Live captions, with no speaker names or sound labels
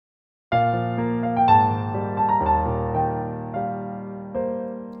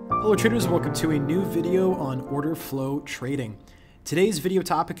Hello traders, welcome to a new video on order flow trading. Today's video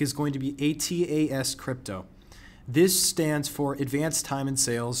topic is going to be ATAS crypto. This stands for Advanced Time and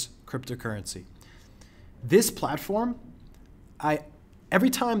Sales Cryptocurrency. This platform, every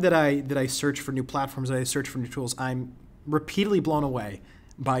time that I search for new platforms, that I search for new tools, I'm repeatedly blown away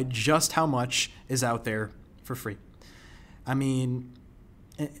by just how much is out there for free. I mean,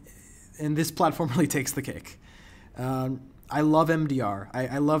 and this platform really takes the cake. I love MDR.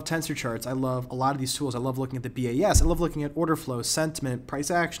 I love tensor charts. I love a lot of these tools. I love looking at the BAS. I love looking at order flow, sentiment, price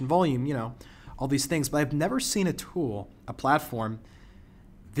action, volume, all these things. But I've never seen a tool, a platform,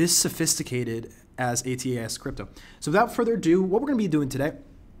 this sophisticated as ATAS crypto. So without further ado, what we're going to be doing today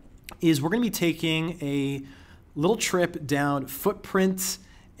is we're going to be taking a little trip down footprint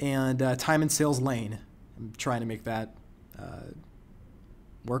and time and sales lane. I'm trying to make that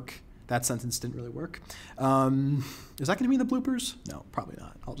work. That sentence didn't really work. Is that going to be in the bloopers? No, probably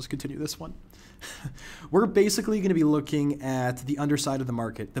not. I'll just continue this one. We're basically going to be looking at the underside of the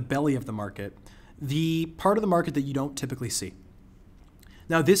market, the belly of the market, the part of the market that you don't typically see.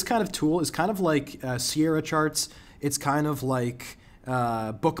 Now, this kind of tool is kind of like Sierra charts. It's kind of like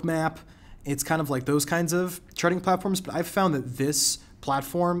Bookmap. It's kind of like those kinds of trading platforms. But I've found that this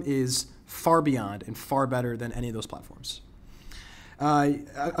platform is far beyond and far better than any of those platforms.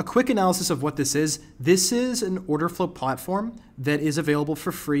 A quick analysis of what this is. This is an order flow platform that is available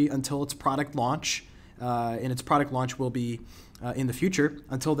for free until its product launch. And its product launch will be in the future.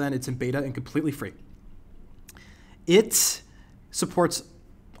 Until then, it's in beta and completely free. It supports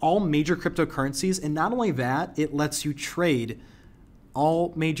all major cryptocurrencies. And not only that, it lets you trade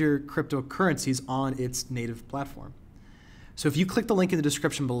all major cryptocurrencies on its native platform. So if you click the link in the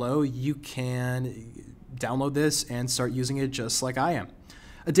description below, you can download this and start using it just like I am.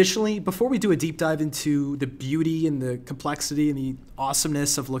 Additionally, before we do a deep dive into the beauty and the complexity and the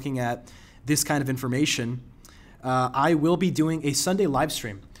awesomeness of looking at this kind of information, I will be doing a Sunday live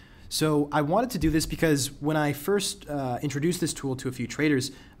stream. So I wanted to do this because when I first introduced this tool to a few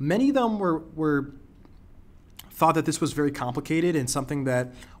traders, many of them thought that this was very complicated and something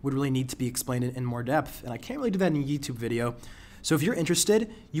that would really need to be explained in more depth. And I can't really do that in a YouTube video. So if you're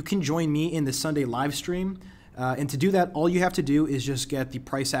interested, you can join me in the Sunday live stream. And to do that, all you have to do is just get the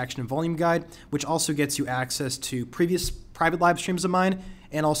price action and volume guide, which also gets you access to previous private live streams of mine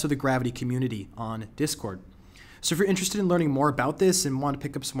and also the Gravity community on Discord. So if you're interested in learning more about this and want to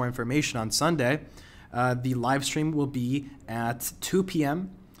pick up some more information on Sunday, the live stream will be at 2 p.m.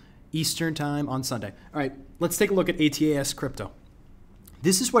 Eastern time on Sunday. All right, let's take a look at ATAS crypto.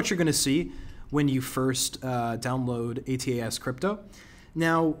 This is what you're going to see when you first download ATAS crypto.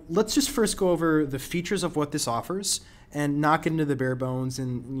 Now, let's just first go over the features of what this offers and not get into the bare bones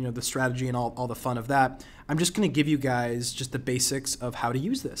and the strategy and all the fun of that. I'm just going to give you guys just the basics of how to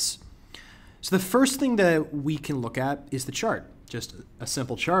use this. So the first thing that we can look at is the chart. Just a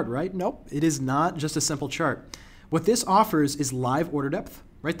simple chart, right? Nope, it is not just a simple chart. What this offers is live order depth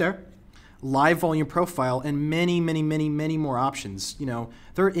right there, live volume profile, and many, many, many, many more options.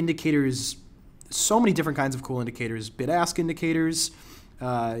 There are indicators, so many different kinds of cool indicators, bid-ask indicators,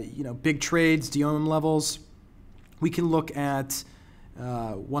 big trades, DOM levels. We can look at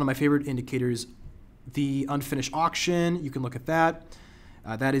one of my favorite indicators, the unfinished auction. You can look at that.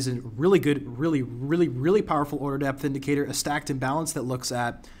 That is a really good, really, really, really powerful order depth indicator, a stacked imbalance that looks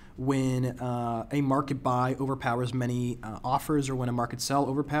at when a market buy overpowers many offers or when a market sell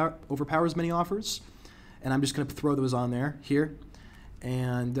overpowers many offers. And I'm just going to throw those on there here.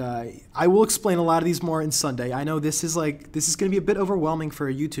 And I will explain a lot of these more in Sunday. I know this is going to be a bit overwhelming for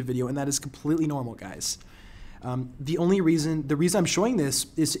a YouTube video, and that is completely normal, guys. The reason I'm showing this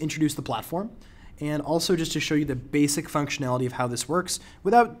is to introduce the platform and also just to show you the basic functionality of how this works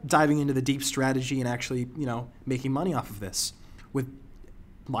without diving into the deep strategy and actually, making money off of this with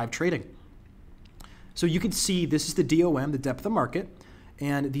live trading. So you can see this is the DOM, the depth of market,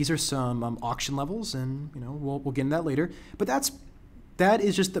 and these are some auction levels, and we'll get into that later. But that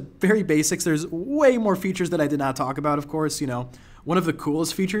is just the very basics. There's way more features that I did not talk about, of course. One of the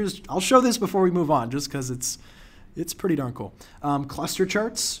coolest features, I'll show this before we move on just because it's pretty darn cool. Cluster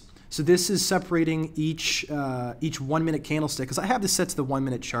charts. So this is separating each 1 minute candlestick, because I have this set to the 1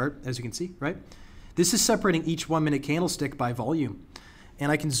 minute chart, as you can see, right? This is separating each 1 minute candlestick by volume.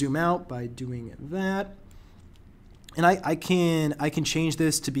 And I can zoom out by doing that. And I can change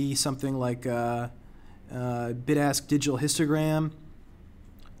this to be something like bid-ask digital histogram.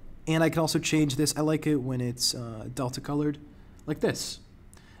 And I can also change this. I like it when it's delta colored like this.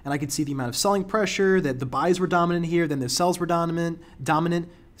 And I can see the amount of selling pressure, that the buys were dominant here, then the sells were dominant,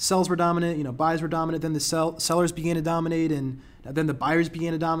 sells were dominant, buys were dominant, then the sellers began to dominate, and then the buyers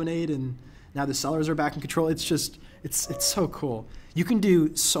began to dominate, and now the sellers are back in control. It's just, it's so cool. You can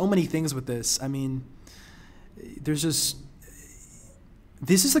do so many things with this. I mean, this is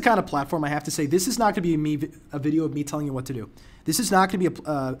the kind of platform, I have to say, this is not going to be a video of me telling you what to do. This is not going to be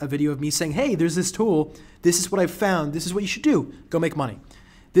a video of me saying, hey, there's this tool, this is what I've found, this is what you should do, go make money.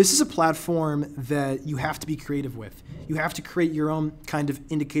 This is a platform that you have to be creative with. You have to create your own kind of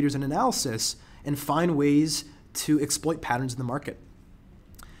indicators and analysis and find ways to exploit patterns in the market.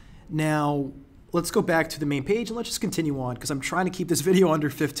 Now, let's go back to the main page and let's just continue on, because I'm trying to keep this video under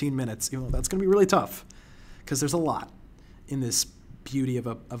 15 minutes. That's going to be really tough because there's a lot in this beauty of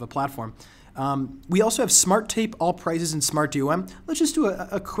a platform. We also have Smart Tape, All Prices, and Smart DOM. Let's just do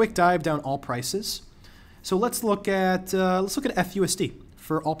a quick dive down All Prices. So let's look at FUSD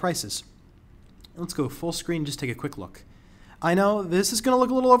for All Prices. Let's go full screen and just take a quick look. I know this is going to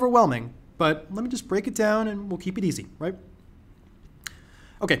look a little overwhelming, but let me just break it down and we'll keep it easy, right?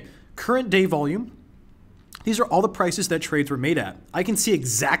 Okay, current day volume. These are all the prices that trades were made at. I can see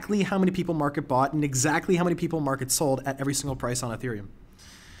exactly how many people market bought and exactly how many people market sold at every single price on Ethereum.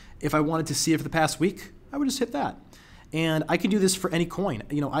 If I wanted to see it for the past week, I would just hit that. And I could do this for any coin.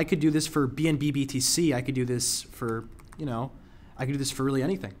 I could do this for BNB BTC. I could do this for, I could do this for really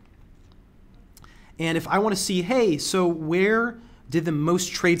anything. And if I want to see, hey, so where did the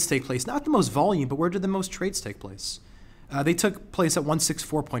most trades take place? Not the most volume, but where did the most trades take place? They took place at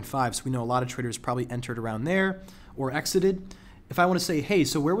 164.5, so we know a lot of traders probably entered around there or exited. If I want to say, hey,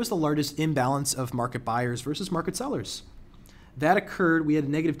 so where was the largest imbalance of market buyers versus market sellers? That occurred, we had a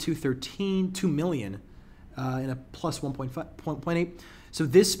negative 213, 2 million, and a plus 1.8. So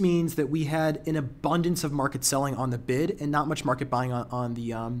this means that we had an abundance of market selling on the bid and not much market buying on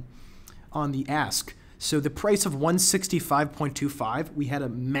the ask. So the price of 165.25, we had a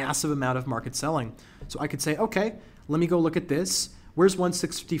massive amount of market selling. So I could say, okay, let me go look at this. Where's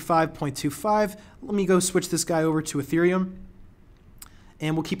 165.25? Let me go switch this guy over to Ethereum.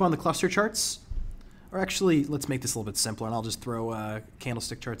 And we'll keep on the cluster charts. Or actually, let's make this a little bit simpler, and I'll just throw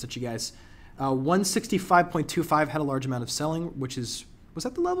candlestick charts at you guys. 165.25 had a large amount of selling, which is, was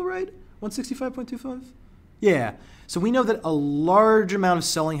that the level right? 165.25? Yeah. So we know that a large amount of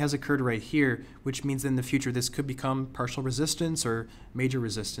selling has occurred right here, which means that in the future this could become partial resistance or major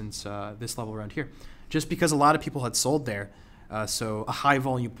resistance, this level around here, just because a lot of people had sold there. So a high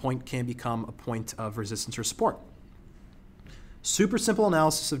volume point can become a point of resistance or support. Super simple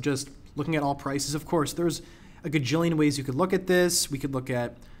analysis of just looking at all prices. Of course, there's a gajillion ways you could look at this. We could look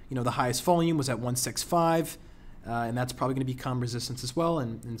at, the highest volume was at 165, and that's probably going to become resistance as well,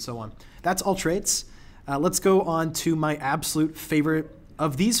 and so on. That's all trades. Let's go on to my absolute favorite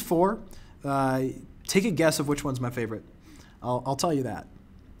of these four. Take a guess of which one's my favorite. I'll tell you that.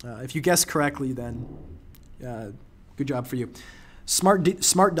 If you guess correctly, then good job for you. Smart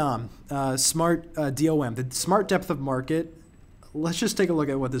DOM, Smart DOM, the smart depth of market. Let's just take a look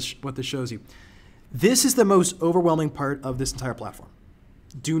at what this shows you. This is the most overwhelming part of this entire platform.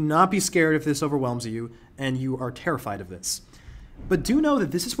 Do not be scared if this overwhelms you and you are terrified of this. But do know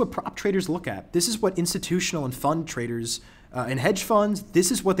that this is what prop traders look at. This is what institutional and fund traders and hedge funds,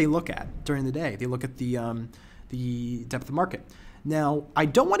 this is what they look at during the day. They look at the depth of market. Now, I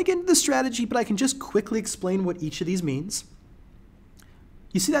don't want to get into the strategy, but I can just quickly explain what each of these means.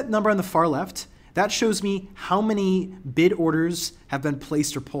 You see that number on the far left? That shows me how many bid orders have been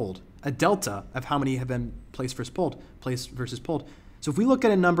placed or pulled, a delta of how many have been placed versus pulled. So if we look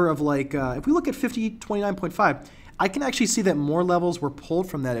at a number of if we look at 5029.5, I can actually see that more levels were pulled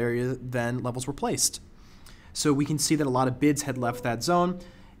from that area than levels were placed. So we can see that a lot of bids had left that zone.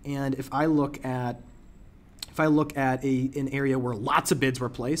 And if I look at an area where lots of bids were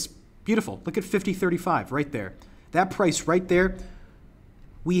placed, beautiful. Look at 5035 right there. That price right there,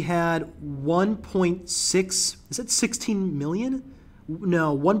 we had 1.6, is that 16 million?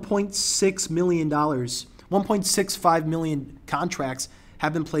 No, $1.6 million. 1.65 million contracts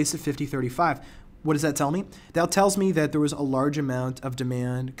have been placed at 5035. What does that tell me? That tells me that there was a large amount of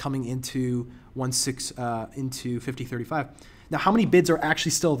demand coming into 5035. Now, how many bids are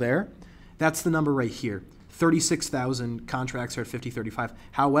actually still there? That's the number right here. 36,000 contracts are at 5035.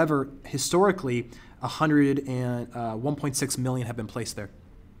 However, historically, 1.6 million have been placed there.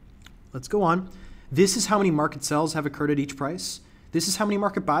 Let's go on. This is how many market sells have occurred at each price. This is how many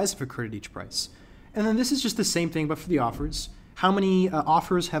market buys have occurred at each price. And then this is just the same thing, but for the offers. How many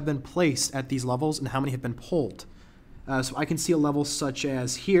offers have been placed at these levels and how many have been pulled? So I can see a level such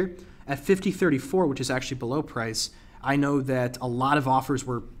as here at 5034, which is actually below price. I know that a lot of offers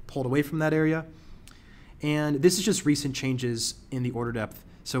were pulled away from that area. And this is just recent changes in the order depth.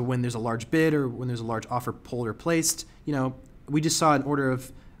 So when there's a large bid or when there's a large offer pulled or placed, we just saw an order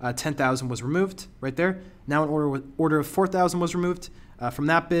of 10,000 was removed right there. Now an order of 4,000 was removed from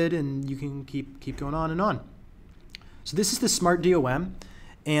that bid, and you can keep going on and on. So this is the Smart DOM,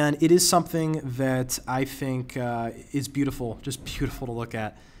 and it is something that I think is beautiful, just beautiful to look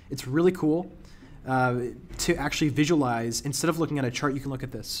at. It's really cool to actually visualize. Instead of looking at a chart, you can look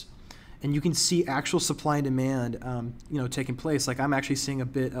at this. And you can see actual supply and demand, taking place. Like I'm actually seeing a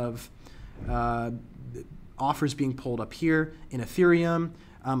bit of offers being pulled up here in Ethereum.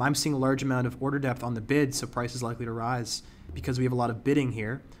 I'm seeing a large amount of order depth on the bid, so price is likely to rise because we have a lot of bidding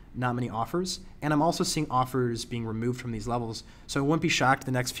here, not many offers. And I'm also seeing offers being removed from these levels. So I wouldn't be shocked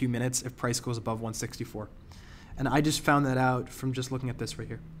the next few minutes if price goes above 164. And I just found that out from just looking at this right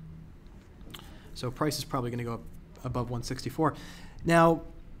here. So price is probably going to go up above 164. Now,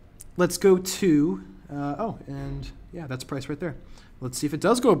 let's go to, and yeah, that's price right there. Let's see if it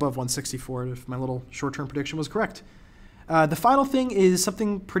does go above 164, if my little short-term prediction was correct. The final thing is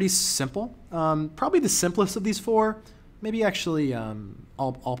something pretty simple. Probably the simplest of these four. Maybe actually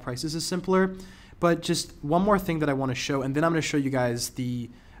all prices is simpler. But just one more thing that I want to show, and then I'm going to show you guys the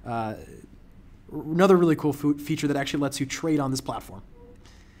another really cool feature that actually lets you trade on this platform.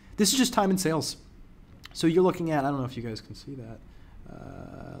 This is just time and sales. So you're looking at, I don't know if you guys can see that.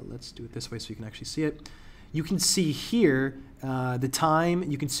 Let's do it this way so you can actually see it. You can see here the time,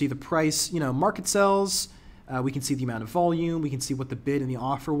 you can see the price, market sells, we can see the amount of volume, we can see what the bid and the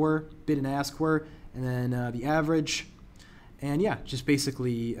offer were, bid and ask were, and then the average. And yeah, just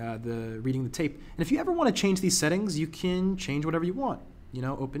basically reading the tape. And if you ever want to change these settings, you can change whatever you want.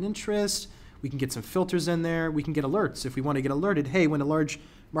 Open interest, we can get some filters in there, we can get alerts. If we want to get alerted, hey, when a large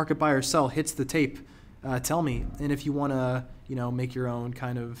market buy or sell hits the tape, tell me. And if you want to, make your own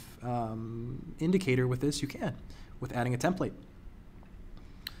kind of indicator with this, you can, with adding a template.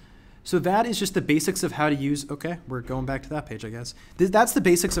 So that is just the basics of how to use, okay, we're going back to that page, I guess. That's the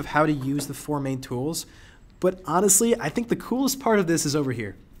basics of how to use the four main tools. But honestly, I think the coolest part of this is over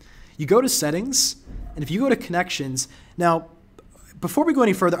here. You go to settings, and if you go to connections, now, before we go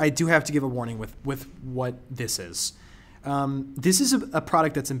any further, I do have to give a warning with what this is. This is a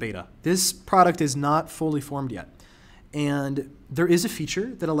product that's in beta. This product is not fully formed yet. And there is a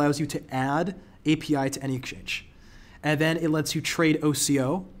feature that allows you to add API to any exchange. And then it lets you trade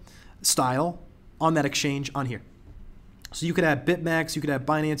OCO style on that exchange on here. So you could add BitMEX, you could add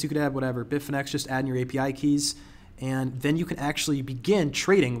Binance, you could add whatever, Bitfinex, just add in your API keys. And then you can actually begin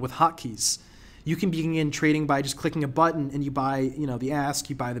trading with hotkeys. You can begin trading by just clicking a button and you buy, the ask,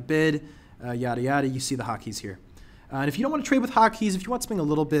 you buy the bid, yada, yada, you see the hotkeys here. And if you don't want to trade with hotkeys, if you want something a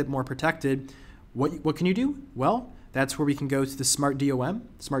little bit more protected, what can you do? Well, that's where we can go to the Smart DOM,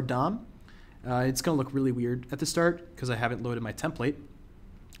 Smart DOM. It's going to look really weird at the start because I haven't loaded my template.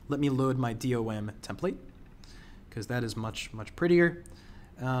 Let me load my DOM template because that is much, much prettier.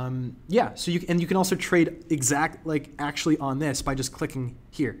 Yeah, so you can also trade actually on this by just clicking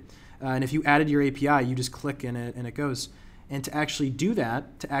here. And if you added your API, you just click in it and it goes. And to actually do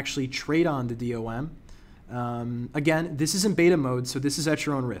that, to actually trade on the DOM, again, this is in beta mode, so this is at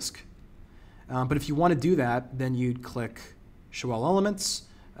your own risk. But if you want to do that, then you'd click Show All Elements,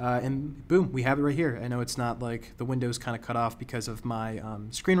 and boom, we have it right here. I know it's not like the window's kind of cut off because of my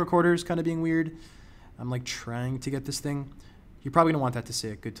screen recorders kind of being weird. I'm like trying to get this thing. You're probably gonna want that to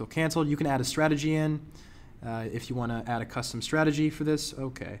say good till canceled. You can add a strategy in if you want to add a custom strategy for this.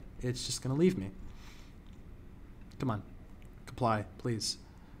 Okay, it's just gonna leave me. Come on, comply, please.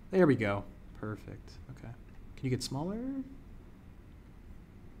 There we go. Perfect. Okay. Can you get smaller?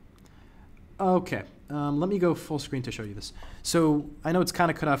 Okay. Let me go full screen to show you this. So I know it's kind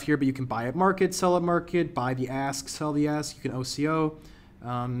of cut off here, but you can buy at market, sell at market, buy the ask, sell the ask. You can OCO,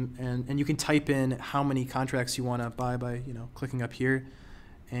 and you can type in how many contracts you want to buy by clicking up here,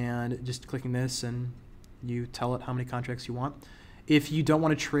 and just clicking this, and you tell it how many contracts you want. If you don't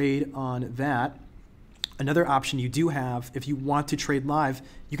want to trade on that, another option you do have, if you want to trade live,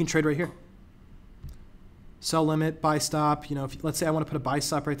 you can trade right here. Sell limit, buy stop. Let's say I want to put a buy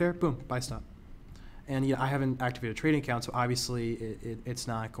stop right there. Boom, buy stop. And I haven't activated a trading account, so obviously it's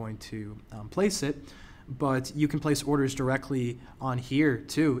not going to place it. But you can place orders directly on here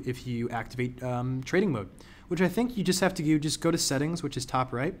too if you activate trading mode, which I think you just have to do. Just go to settings, which is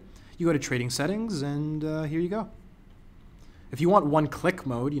top right. You go to trading settings, and here you go. If you want one-click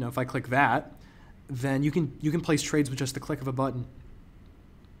mode, if I click that, then you can place trades with just the click of a button.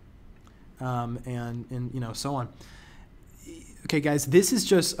 And so on. Okay, guys, this is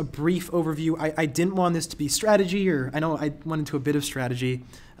just a brief overview. I didn't want this to be strategy, or I know I went into a bit of strategy.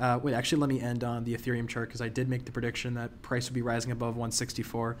 Wait, actually, let me end on the Ethereum chart because I did make the prediction that price would be rising above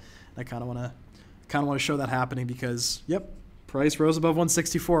 164. I kind of want to show that happening because, yep, price rose above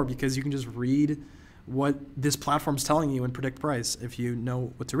 164 because you can just read what this platform's telling you and predict price if you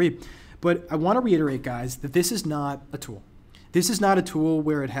know what to read. But I want to reiterate, guys, that this is not a tool. This is not a tool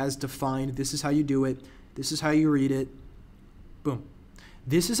where it has defined, this is how you do it, this is how you read it. Boom.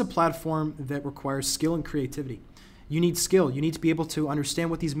 This is a platform that requires skill and creativity. You need skill. You need to be able to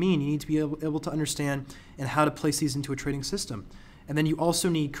understand what these mean. You need to be able to understand and how to place these into a trading system. And then you also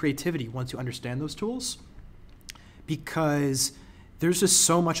need creativity once you understand those tools, because there's just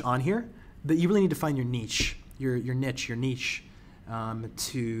so much on here that you really need to find your niche, your niche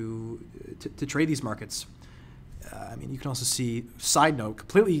to trade these markets. I mean, you can also see, side note,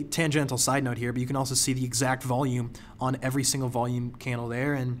 completely tangential side note here, but you can also see the exact volume on every single volume candle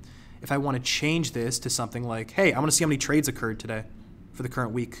there. And if I want to change this to something like, hey, I want to see how many trades occurred today for the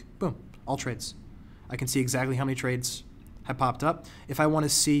current week, boom, all trades. I can see exactly how many trades have popped up. If I want to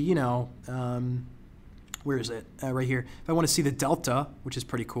see, you know, where is it? Right here. If I want to see the delta, which is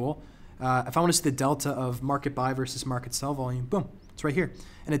pretty cool, if I want to see the delta of market buy versus market sell volume, boom, it's right here.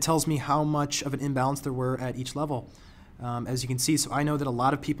 And it tells me how much of an imbalance there were at each level, as you can see. So I know that a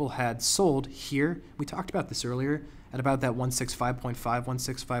lot of people had sold here. We talked about this earlier at about that 165.5,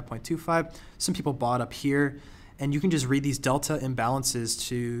 165.25. Some people bought up here. And you can just read these delta imbalances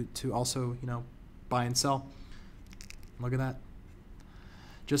to also, you know, buy and sell. Look at that.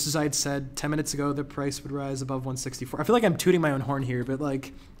 Just as I had said 10 minutes ago, the price would rise above 164. I feel like I'm tooting my own horn here, but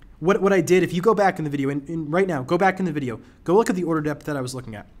like, what I did, if you go back in the video, and right now, go back in the video, go look at the order depth that I was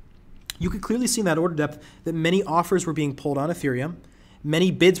looking at. You could clearly see in that order depth that many offers were being pulled on Ethereum,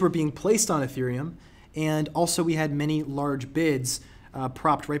 many bids were being placed on Ethereum, and also we had many large bids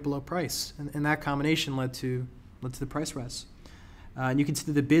propped right below price. And that combination led to the price rise. And you can see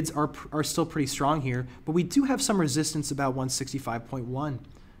that the bids are still pretty strong here, but we do have some resistance about 165.1,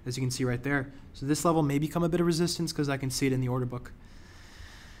 as you can see right there. So this level may become a bit of resistance because I can see it in the order book.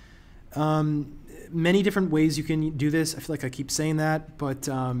 Many different ways you can do this. I feel like I keep saying that, but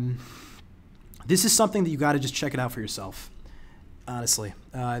this is something that you got to just check it out for yourself. Honestly,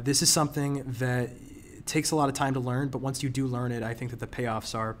 this is something that takes a lot of time to learn, but once you do learn it, I think that the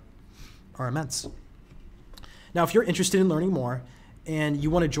payoffs are immense. Now, if you're interested in learning more and you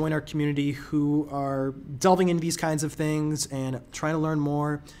want to join our community who are delving into these kinds of things and trying to learn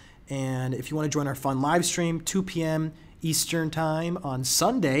more, and if you want to join our fun live stream, 2 p.m. Eastern time on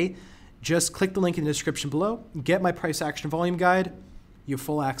Sunday, just click the link in the description below, get my price action volume guide. You have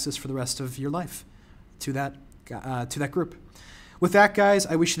full access for the rest of your life to that group. With that, guys,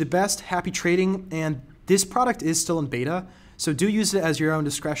 I wish you the best. Happy trading, and this product is still in beta, so do use it as your own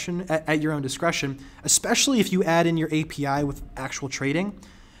discretion, at your own discretion, especially if you add in your API with actual trading.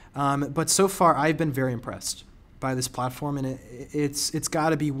 But so far, I've been very impressed by this platform, and it's got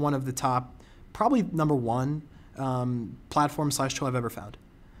to be one of the top, probably #1 platform/tool I've ever found.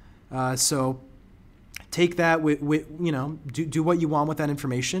 So take that with you know, do what you want with that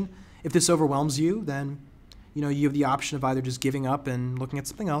information. If this overwhelms you, then you know, you have the option of either just giving up and looking at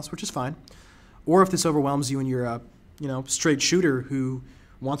something else, which is fine. Or if this overwhelms you and you're a, you know, straight shooter who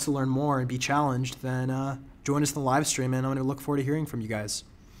wants to learn more and be challenged, then join us in the live stream, and I'm going to look forward to hearing from you guys.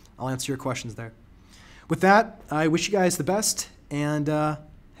 I'll answer your questions there. With that, I wish you guys the best, and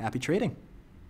happy trading.